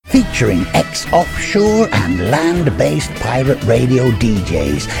featuring ex-offshore and land-based pirate radio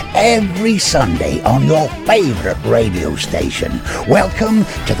DJs every Sunday on your favourite radio station. Welcome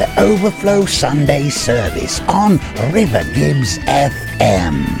to the Overflow Sunday service on River Gibbs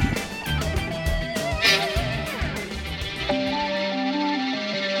FM.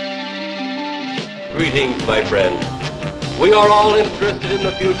 Greetings, my friends. We are all interested in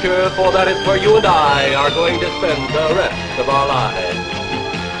the future, for that is where you and I are going to spend the rest of our lives.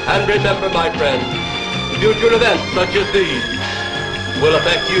 And remember, my friends, future events such as these will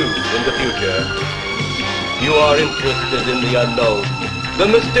affect you in the future. You are interested in the unknown, the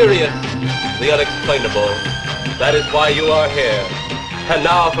mysterious, the unexplainable. That is why you are here. And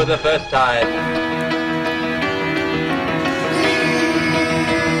now, for the first time,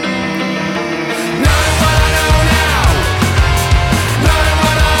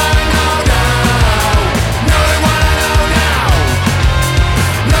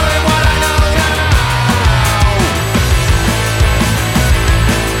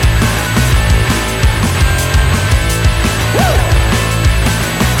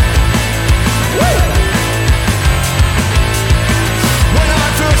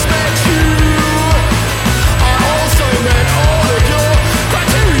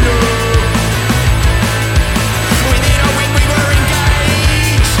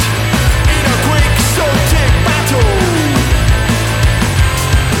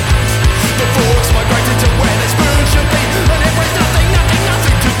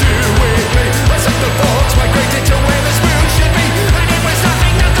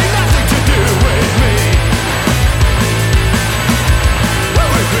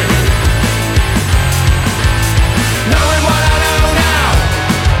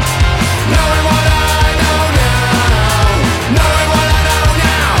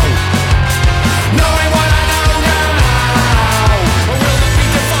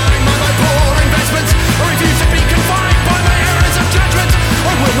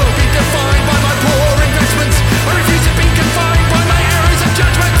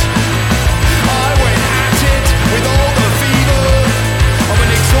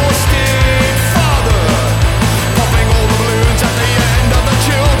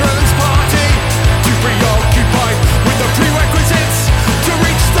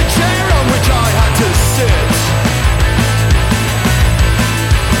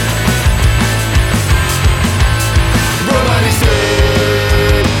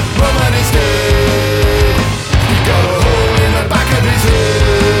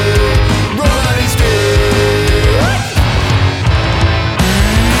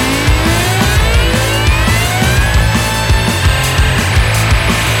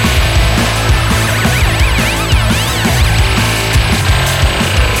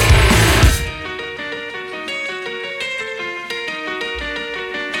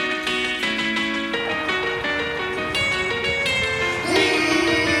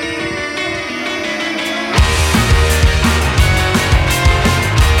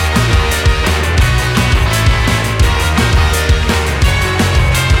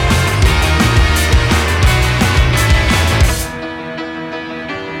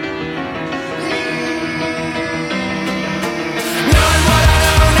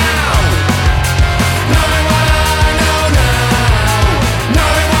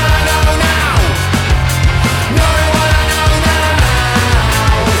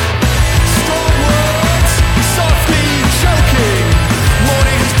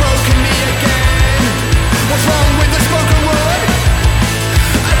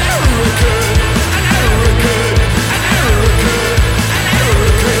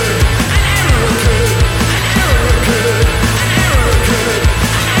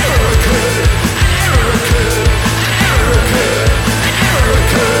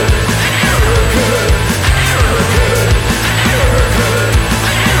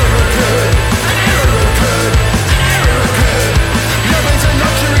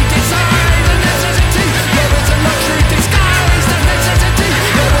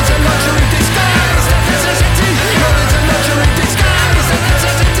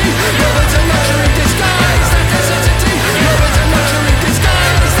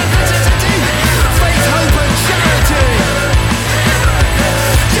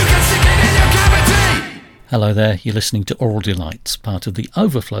 Hello there, you're listening to Oral Delights, part of the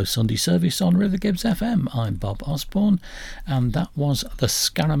Overflow Sunday service on River Gibbs FM. I'm Bob Osborne, and that was the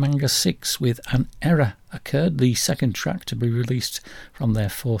Scaramanga 6 with An Error Occurred, the second track to be released from their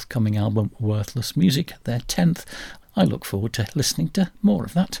forthcoming album Worthless Music, their 10th I look forward to listening to more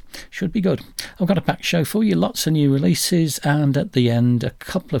of that. Should be good. I've got a packed show for you, lots of new releases, and at the end a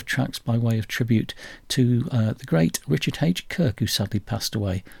couple of tracks by way of tribute to the great Richard H. Kirk, who sadly passed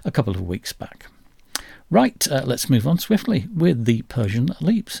away a couple of weeks back. Right, let's move on swiftly with the Persian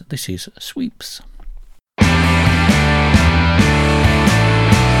Leaps. This is Sweeps.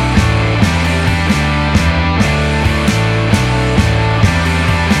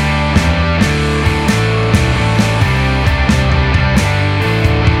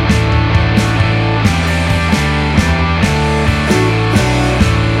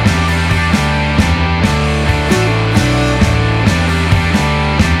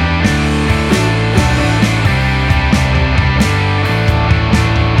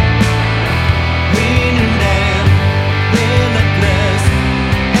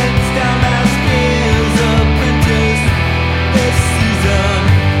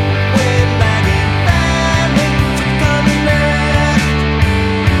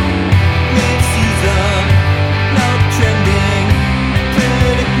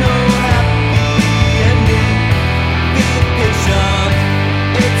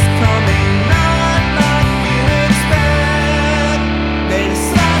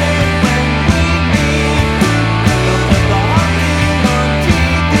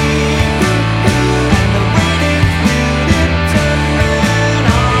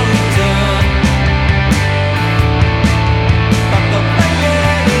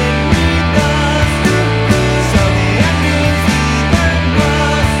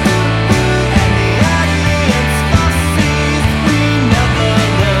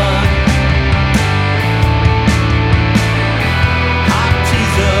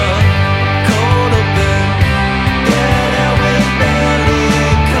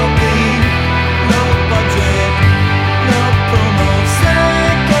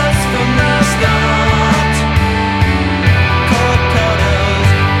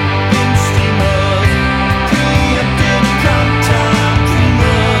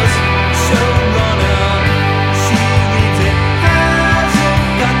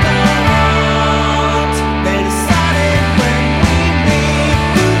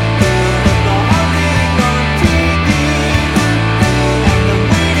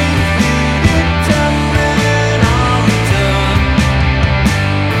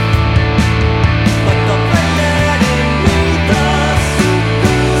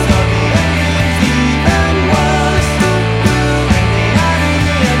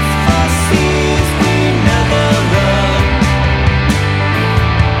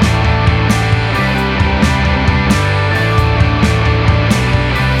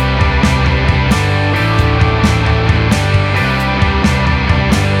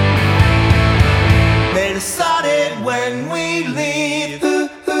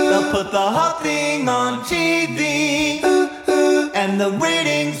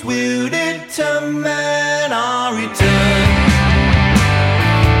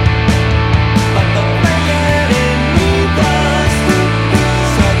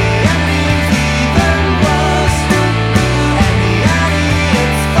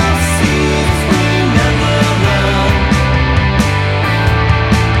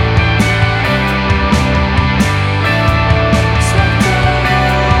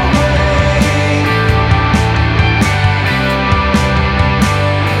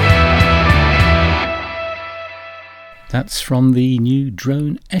 That's from the new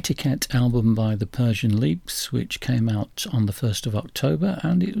Drone Etiquette album by the Persian Leaps, which came out on the 1st of October,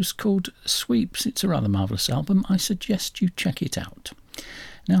 and it was called Sweeps. It's a rather marvellous album. I suggest you check it out.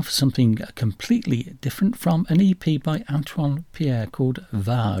 Now for something completely different from an EP by Antoine Pierre called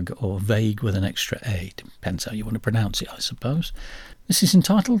Vague, or Vague with an extra A. Depends how you want to pronounce it, I suppose. This is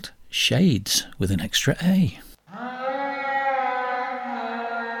entitled Shades with an extra A.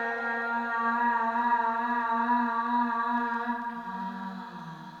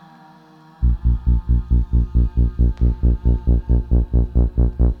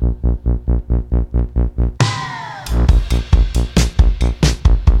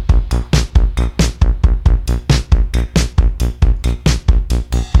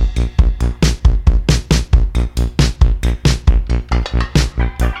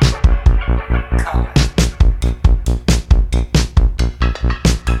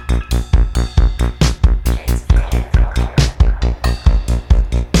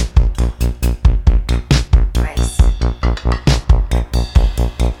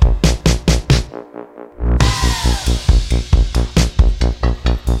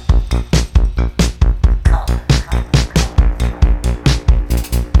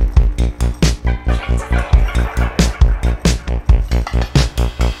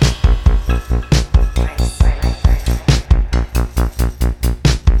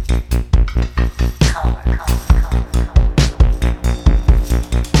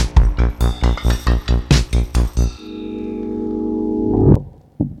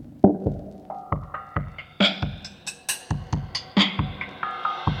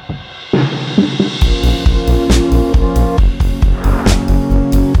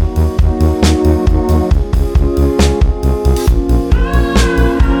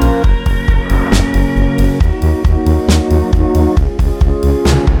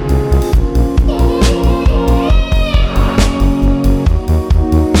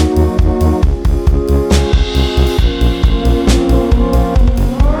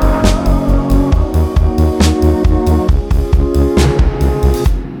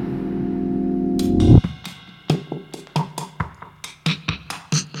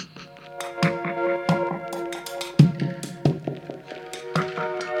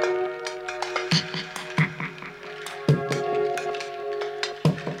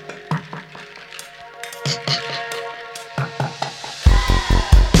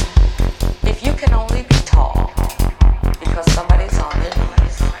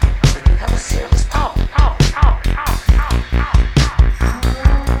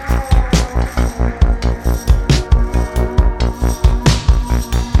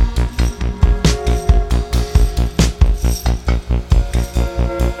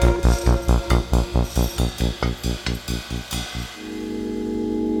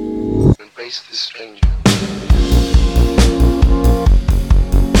 face this stranger.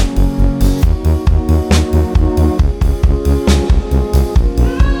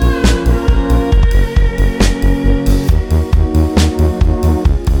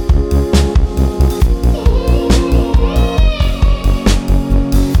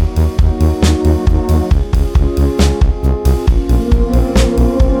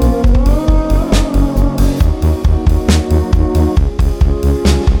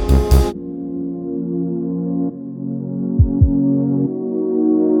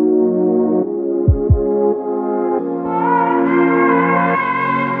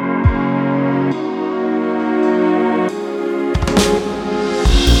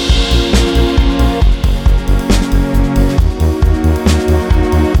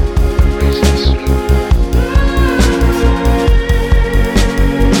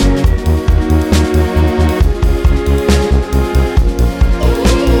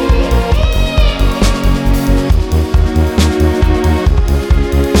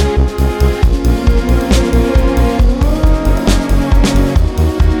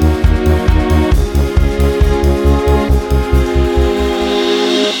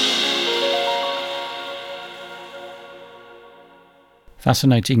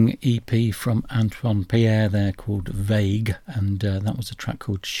 Fascinating EP from Antoine Pierre there called Vague, and that was a track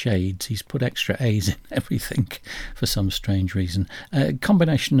called Shades. He's put extra A's in everything for some strange reason. A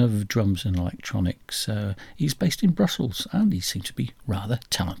combination of drums and electronics. He's based in Brussels and he seems to be rather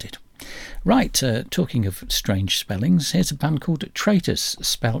talented. Right, talking of strange spellings, here's a band called Traitors,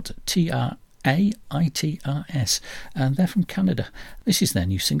 spelt Traitrs, and they're from Canada. This is their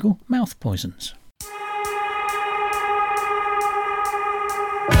new single, Mouth Poisons.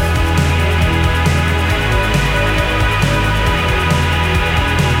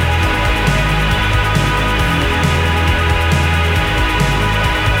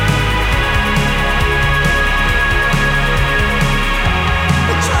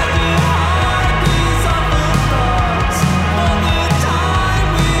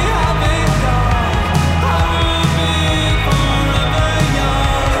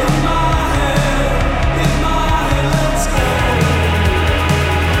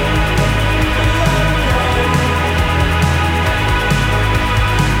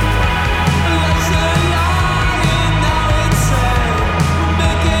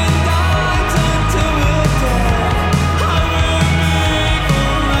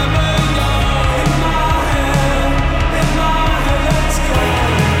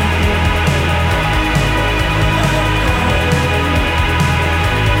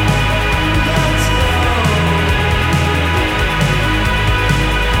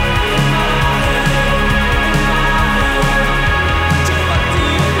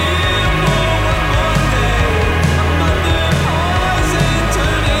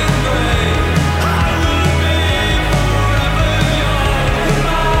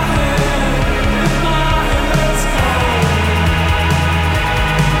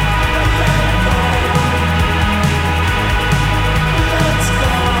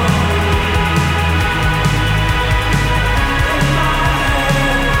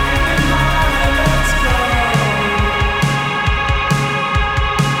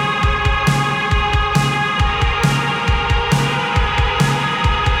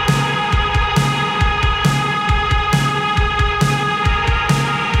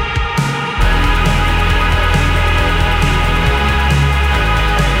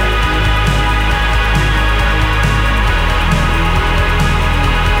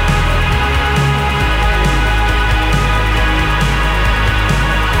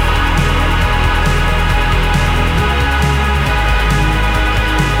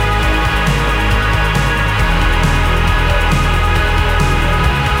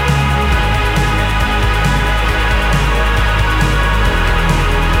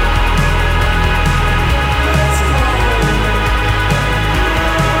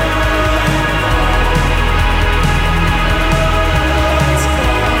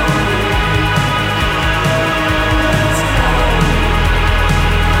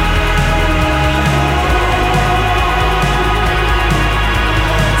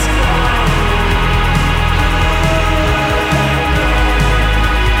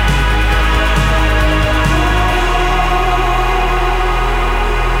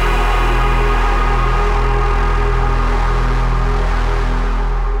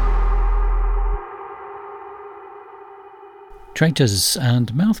 Traitors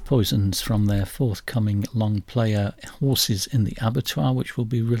and Mouth Poisons from their forthcoming long player Horses in the Abattoir, which will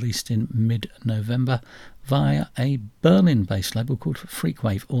be released in mid-November via a Berlin-based label called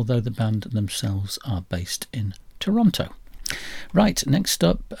Freakwave, although the band themselves are based in Toronto. Right, next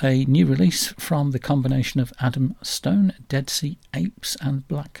up, a new release from the combination of Adam Stone, Dead Sea Apes and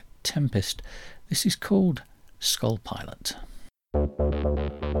Black Tempest. This is called Skull Pilot.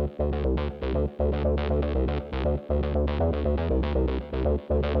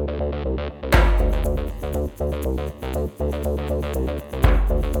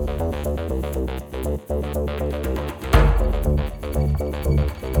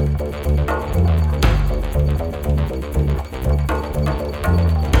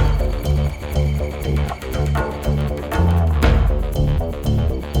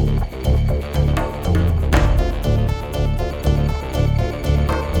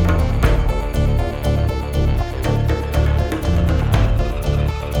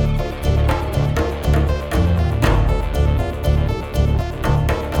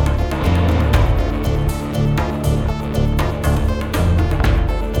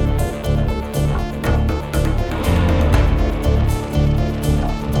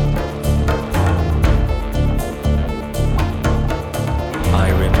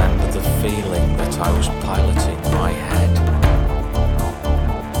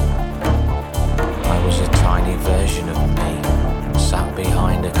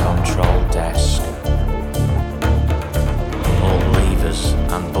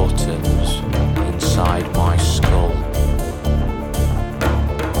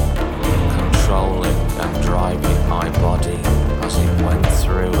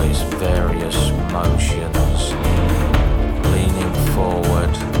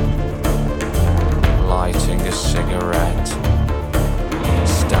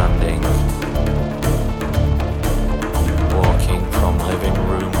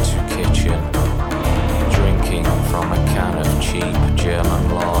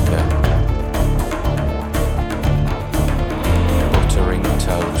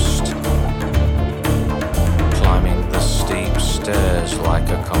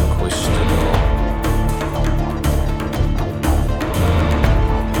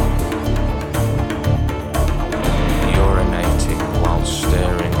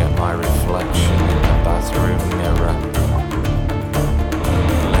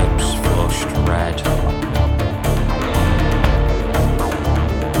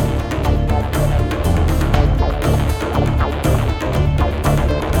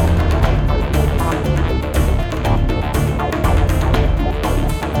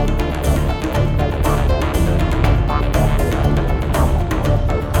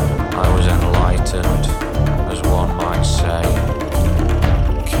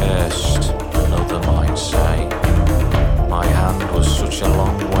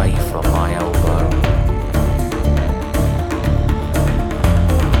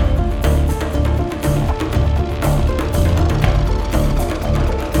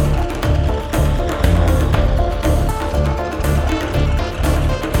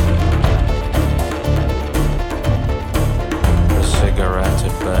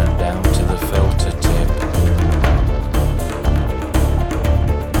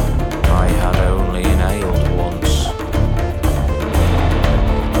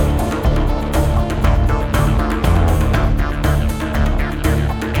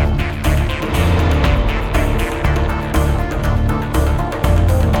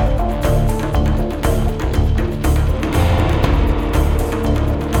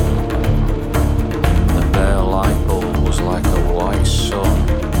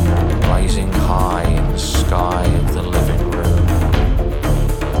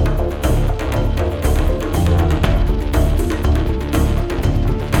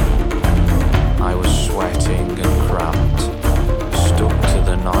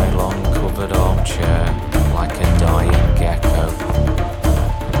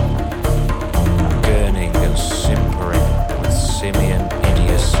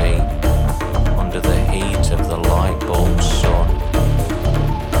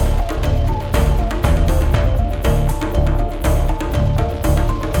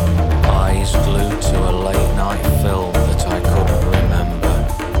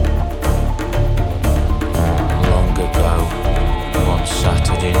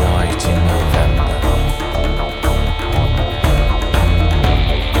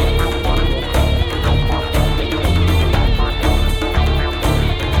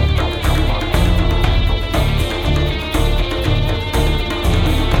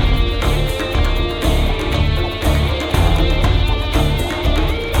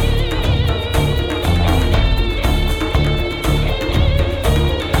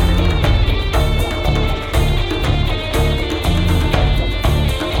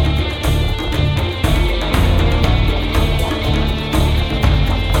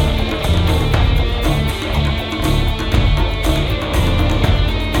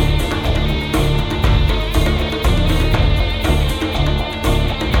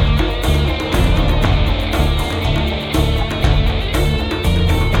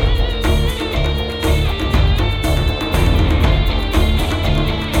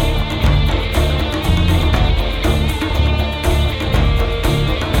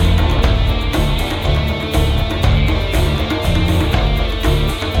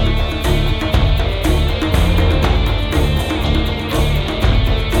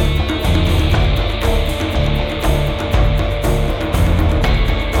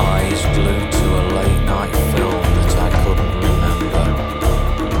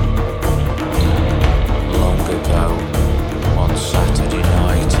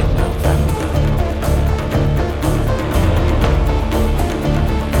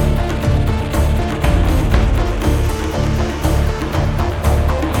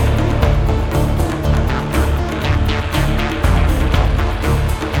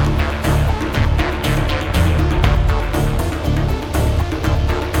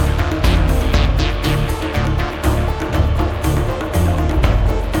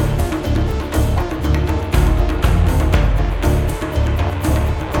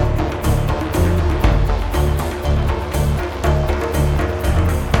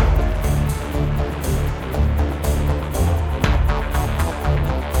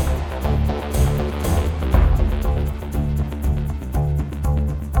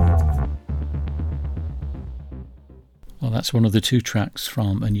 That's one of the two tracks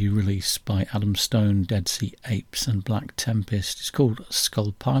from a new release by Adam Stone, Dead Sea Apes and Black Tempest. It's called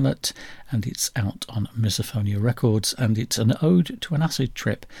Skull Pilot and it's out on Misophonia Records, and it's an ode to an acid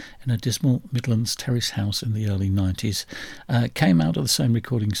trip in a dismal Midlands terrace house in the early 90s. Came out of the same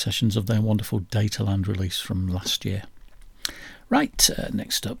recording sessions of their wonderful Dataland release from last year. Right,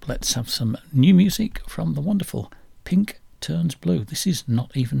 next up, let's have some new music from the wonderful Pink Turns Blue. This is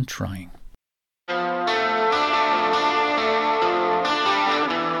Not Even Trying.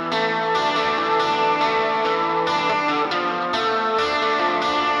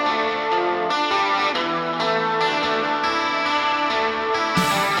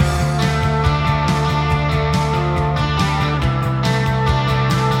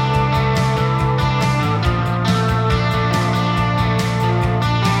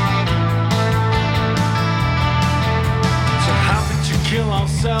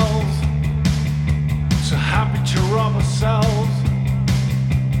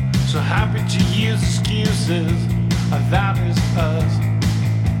 So happy to use excuses, that is us.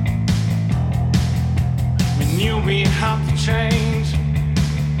 We knew we had to change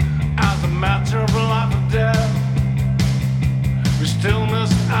as a matter of life or death. We still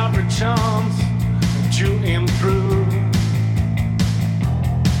missed every chance to improve.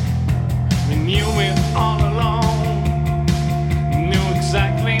 We knew it all along, knew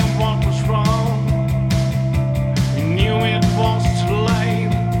exactly what was wrong. We knew it was too late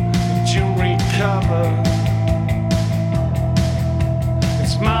to recover.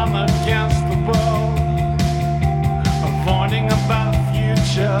 It's man against the world, avoiding a better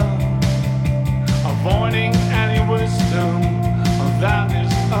future, avoiding any wisdom, that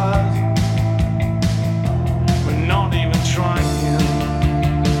is us. We're not even trying.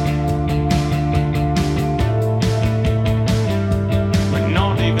 We're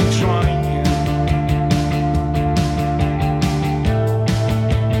not even trying.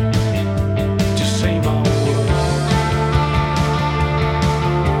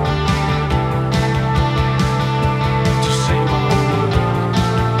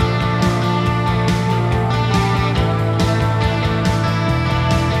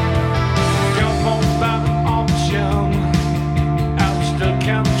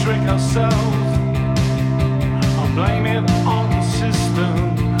 Ourselves, I'll blame it on the system,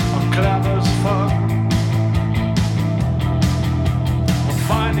 I'm clever as fuck. I'm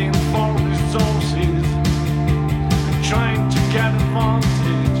fighting for resources and trying to get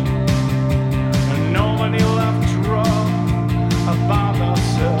advantage, and nobody left to run about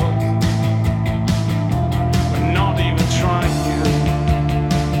ourselves. We're not even trying.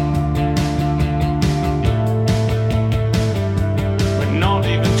 Not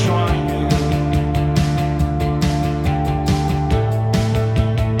even trying.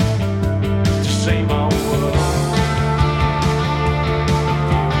 To save our world.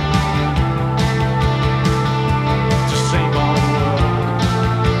 To save our world. To save our world.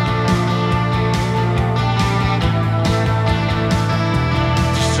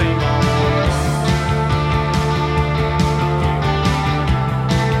 To save our world.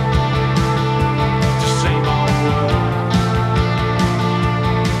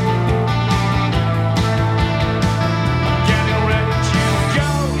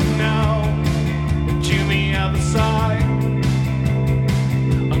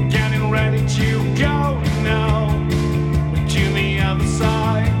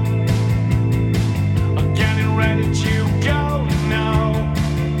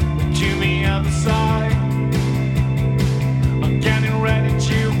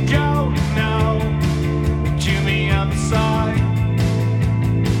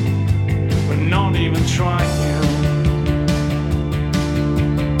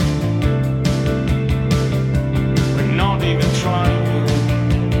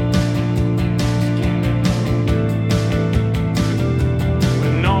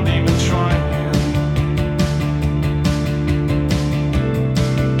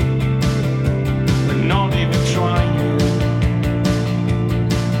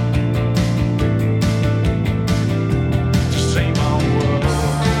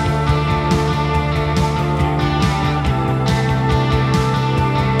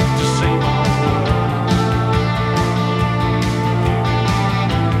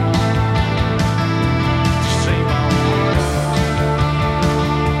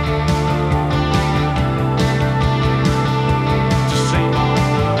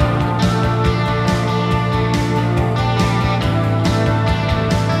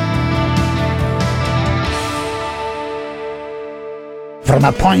 From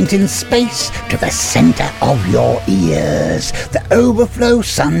a point in space to the centre of your ears, the Overflow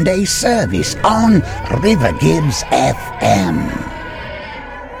Sunday service on River Gibbs FM.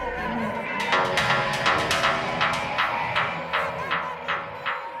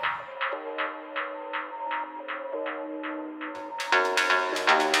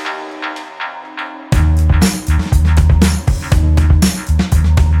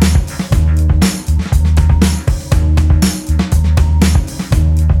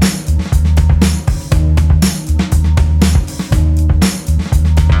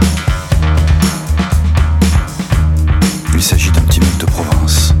 Il s'agit d'un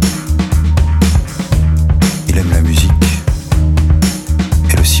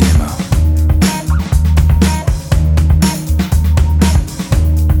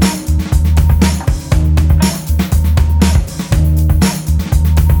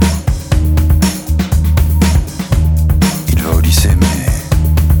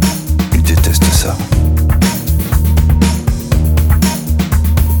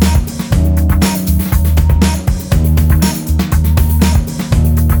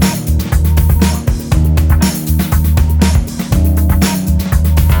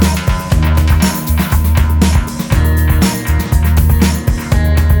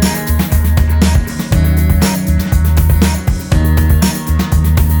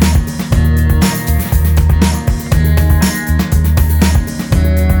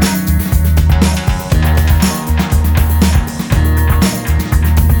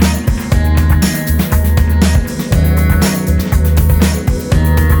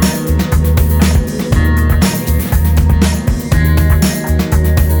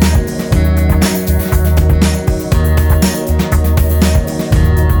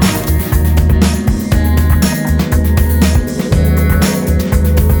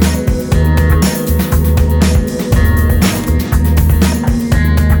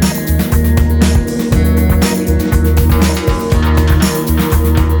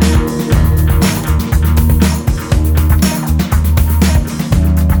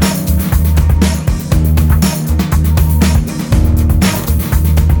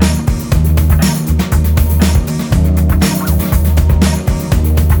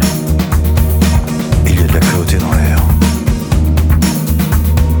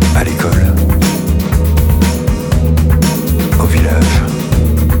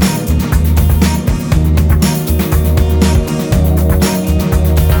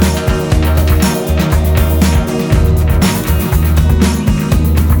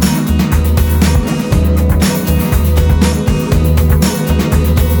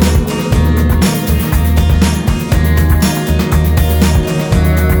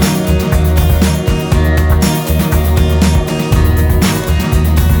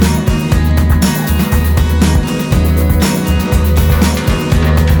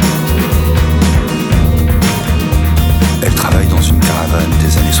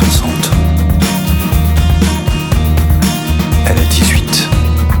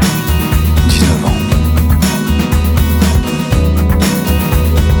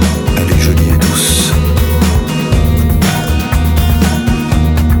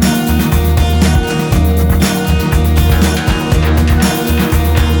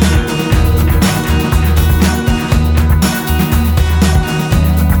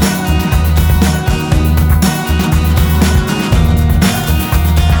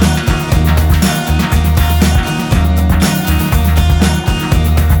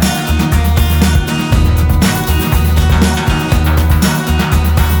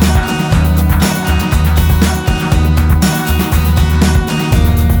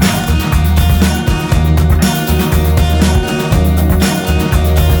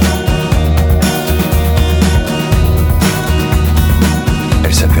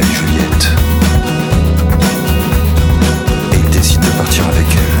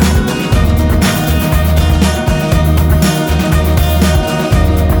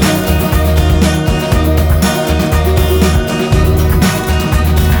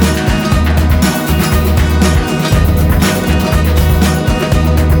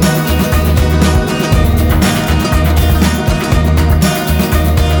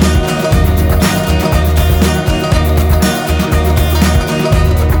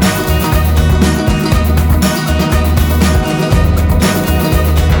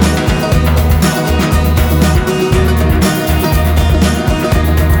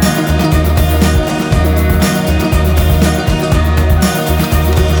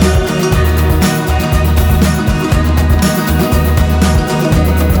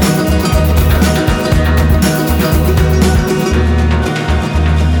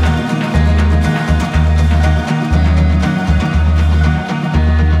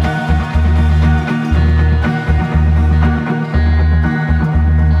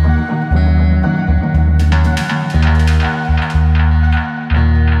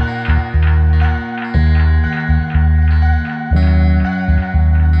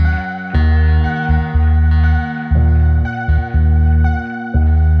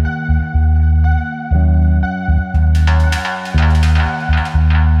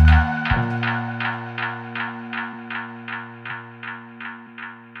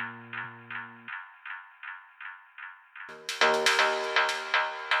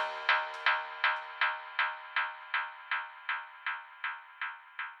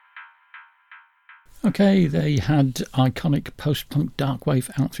Okay, they had iconic post-punk darkwave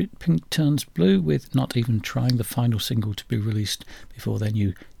outfit Pink Turns Blue with Not Even Trying, the final single to be released before their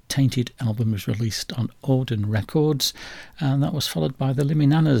new Tainted album was released on Auden Records, and that was followed by the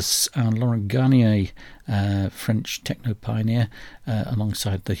Liminanas and Laurent Garnier, French techno pioneer,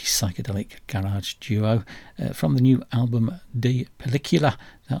 alongside the psychedelic garage duo from the new album De Pellicula.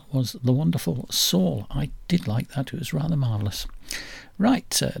 That was The Wonderful Saul. I did like that, it was rather marvellous.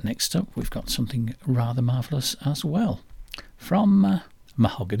 Right, next up we've got something rather marvellous as well from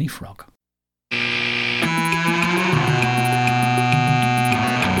Mahogany Frog.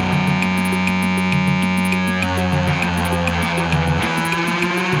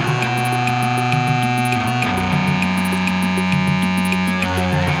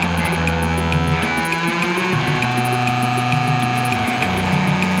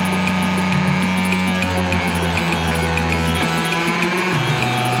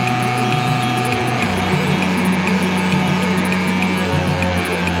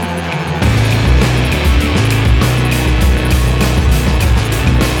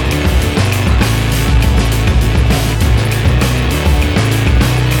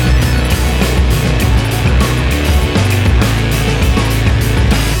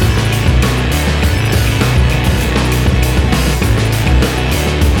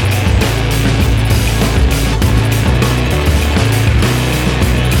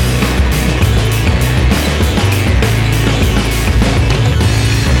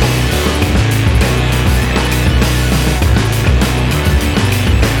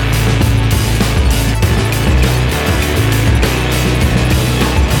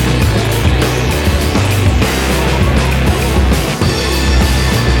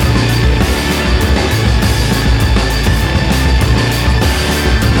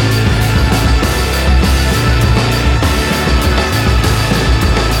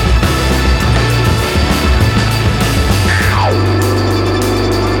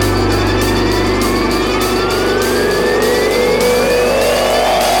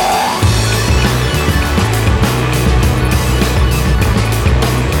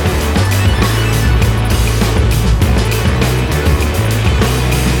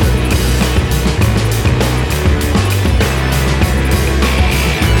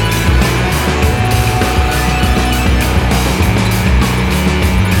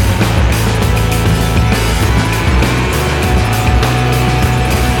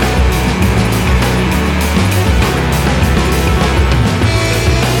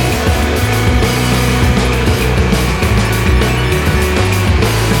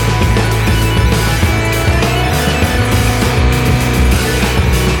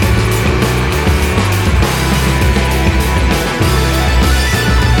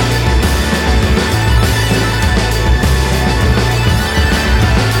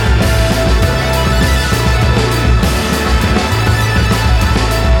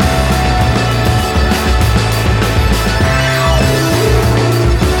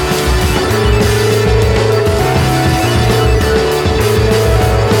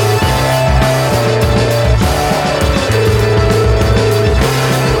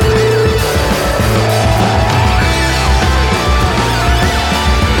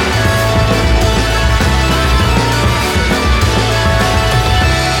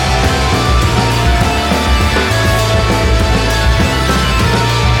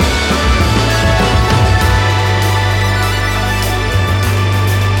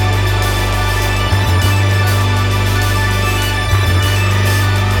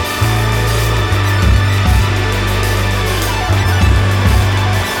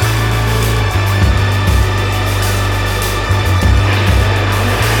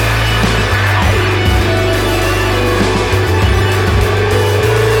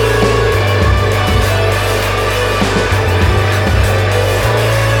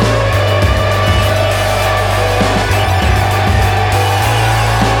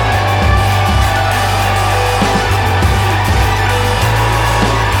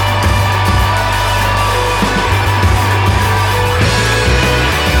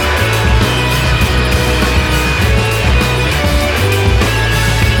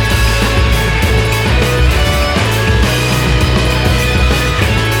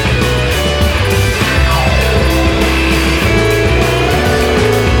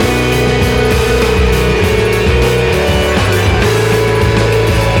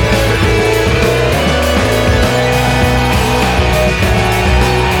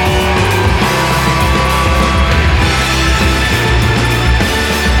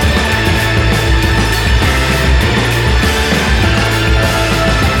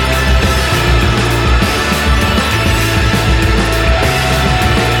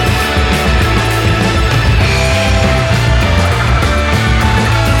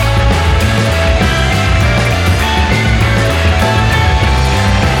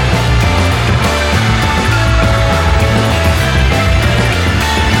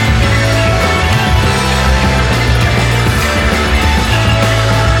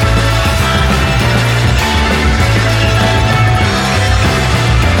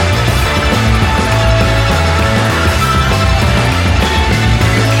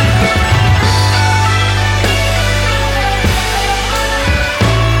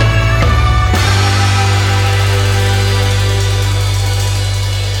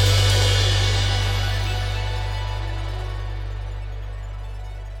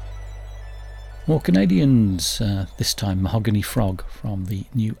 More Canadians, this time Mahogany Frog from the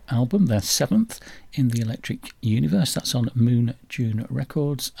new album, their 7th in the Electric Universe. That's on Moon June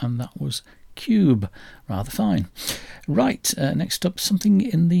Records, and that was Cube. Rather fine. Right, next up, something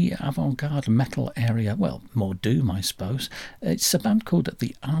in the avant-garde metal area. Well, more doom, I suppose. It's a band called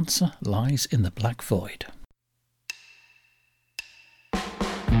The Answer Lies in the Black Void.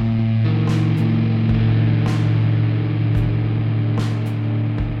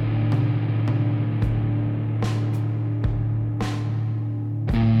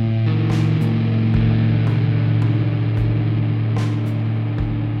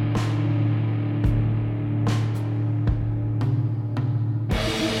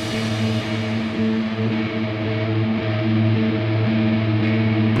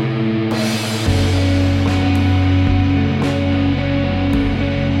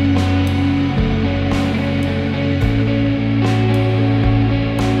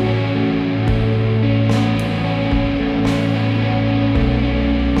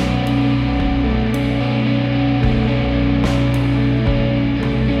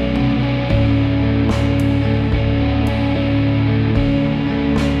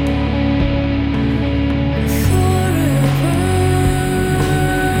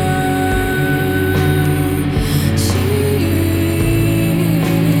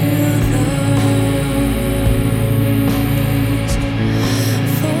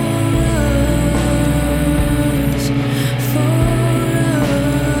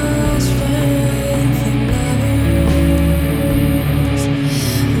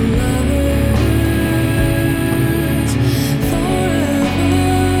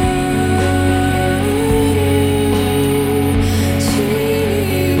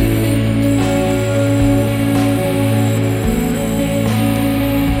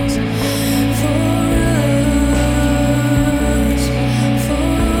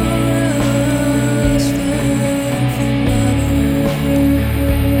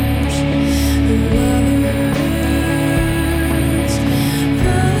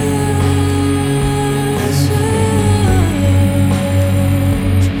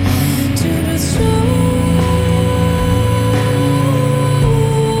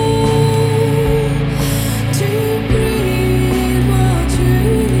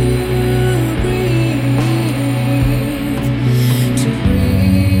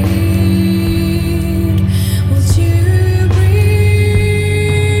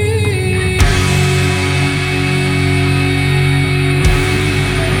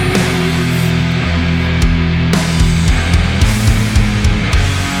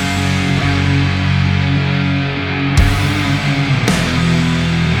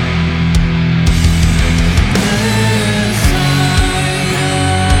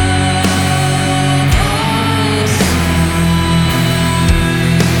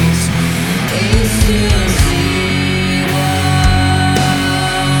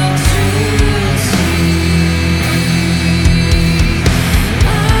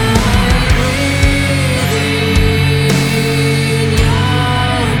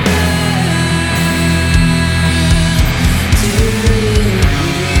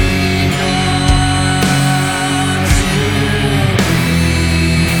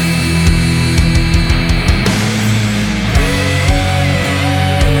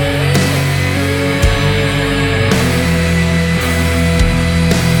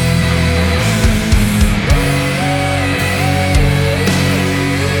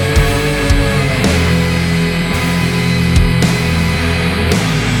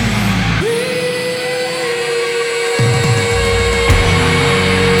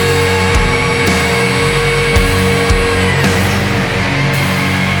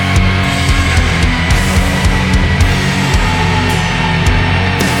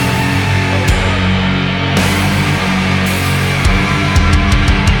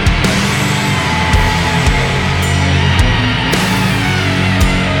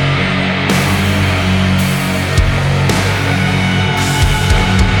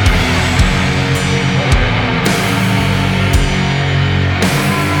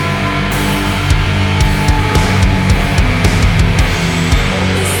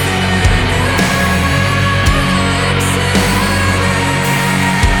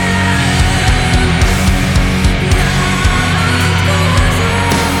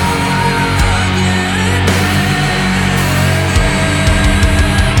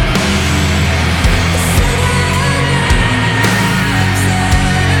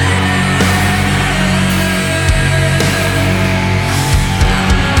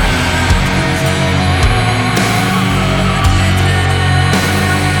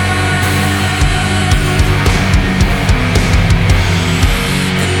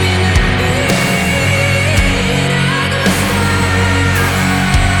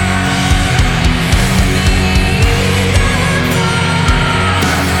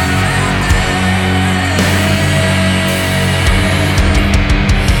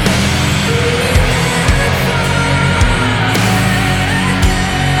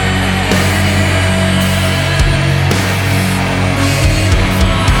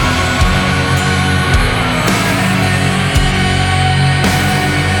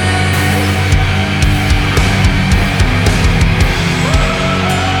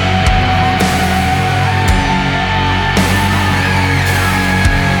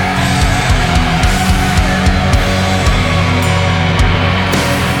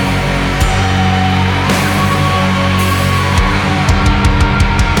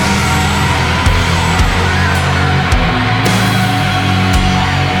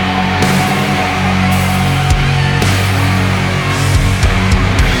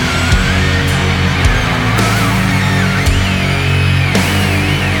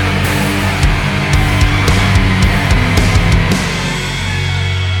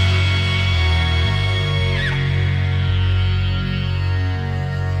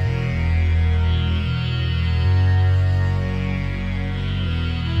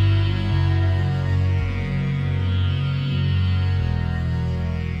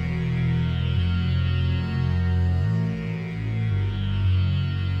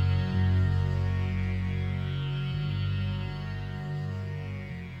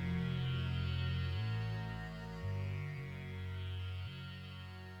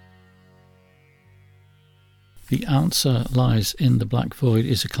 The Answer Lies in the Black Void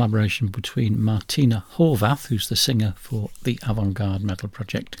is a collaboration between Martina Horvath, who's the singer for the avant-garde metal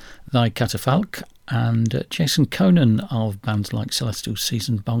project Thy Catafalque, and Jason Conan of bands like Celestial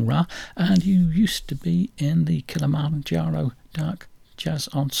Season, Bong Ra, and you used to be in the Kilimanjaro Dark Jazz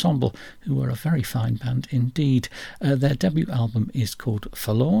Ensemble, who are a very fine band indeed. Their debut album is called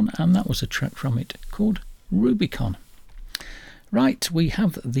Forlorn, and that was a track from it called Rubicon. Right, we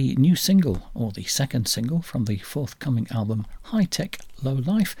have the new single, or the second single, from the forthcoming album High Tech Low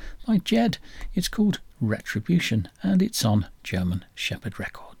Life by Jed. It's called Retribution, and it's on German Shepherd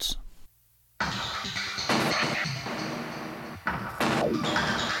Records.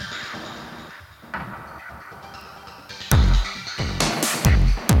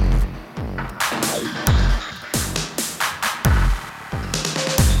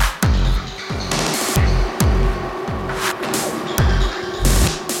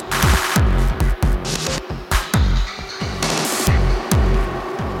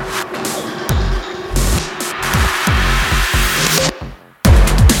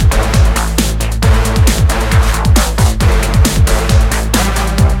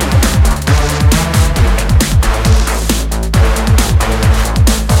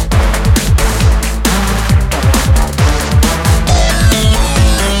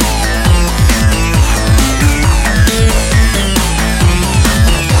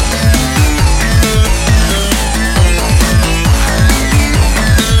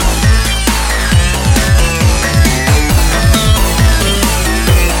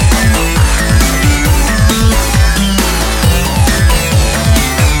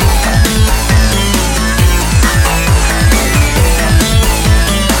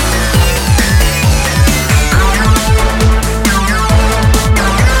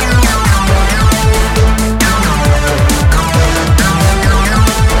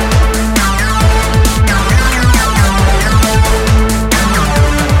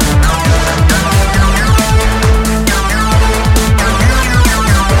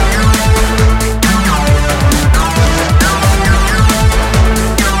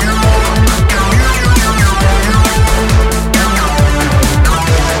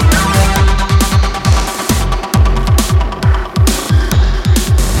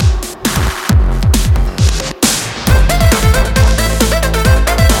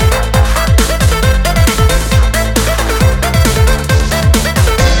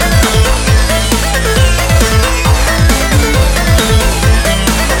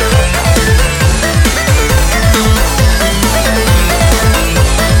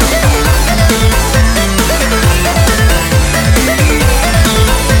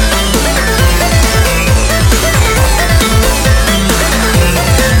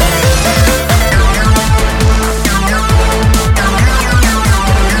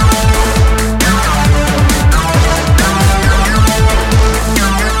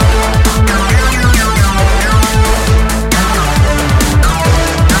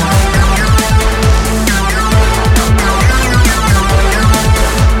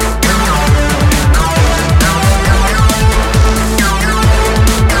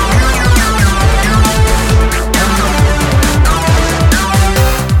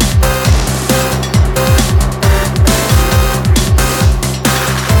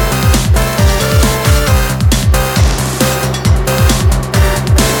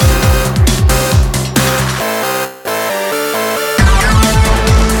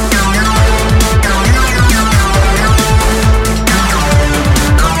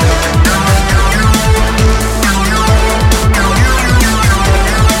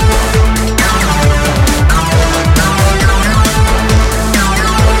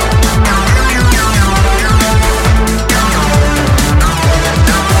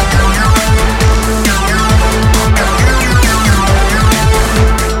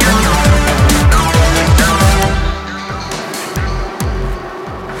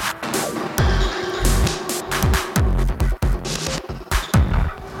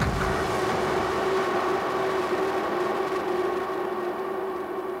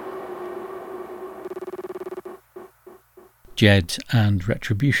 Jed and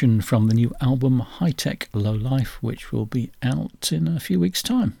Retribution from the new album High Tech Low Life, which will be out in a few weeks'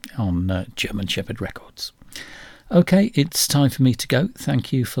 time on German Shepherd Records. Okay, it's time for me to go.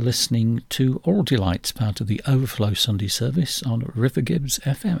 Thank you for listening to Oral Delights, part of the Overflow Sunday service on River Gibbs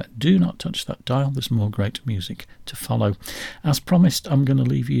FM. Do not touch that dial, there's more great music to follow. As promised, I'm going to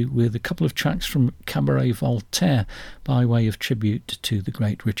leave you with a couple of tracks from Cabaret Voltaire by way of tribute to the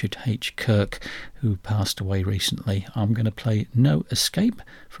great Richard H. Kirk, who passed away recently. I'm going to play No Escape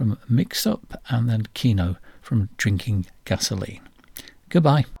from Mix Up and then Kino from Drinking Gasoline.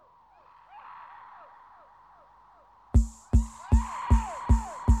 Goodbye.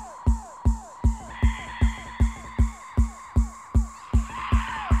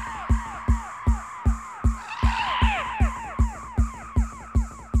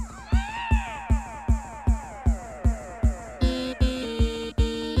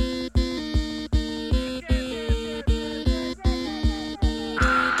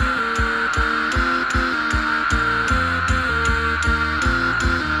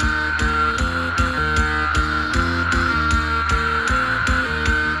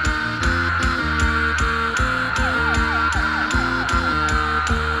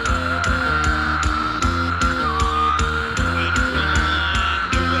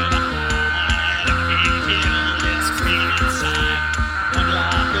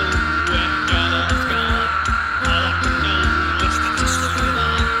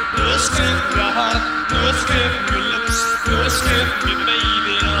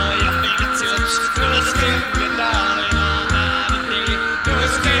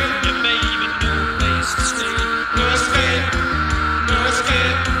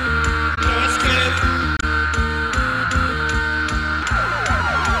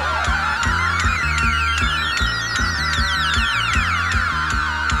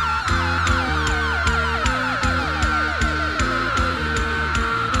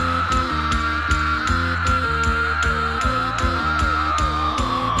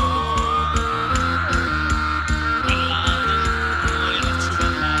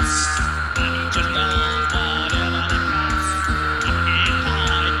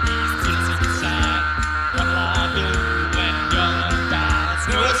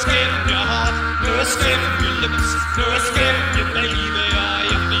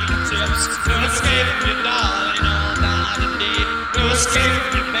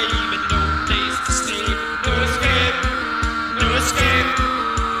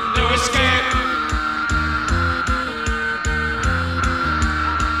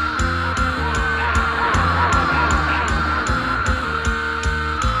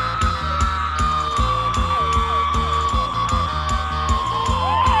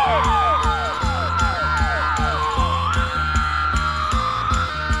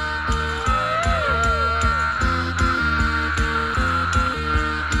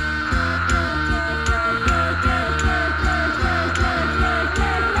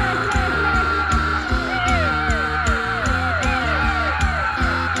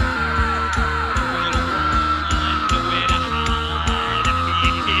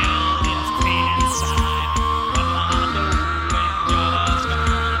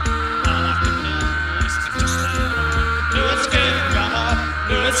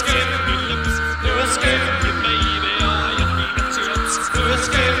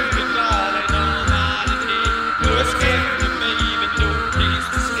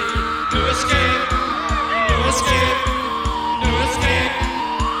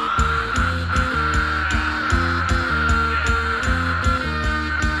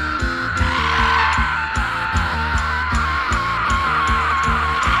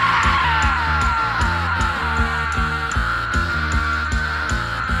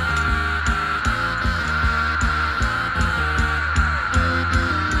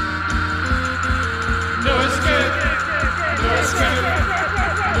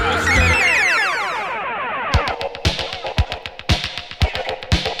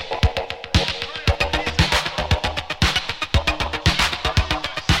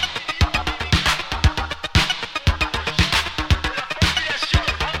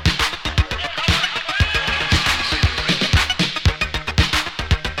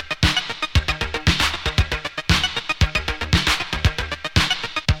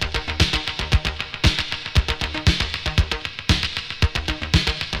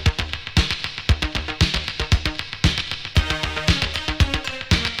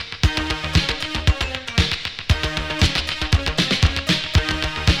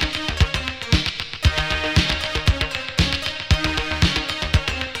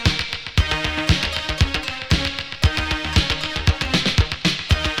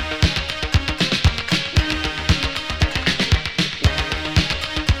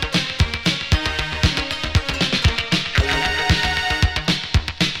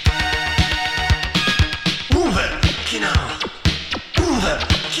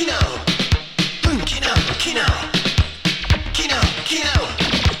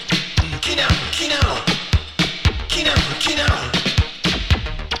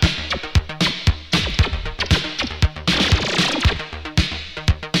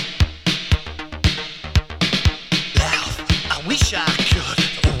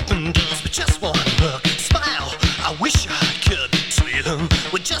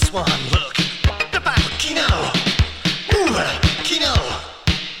 With just one look.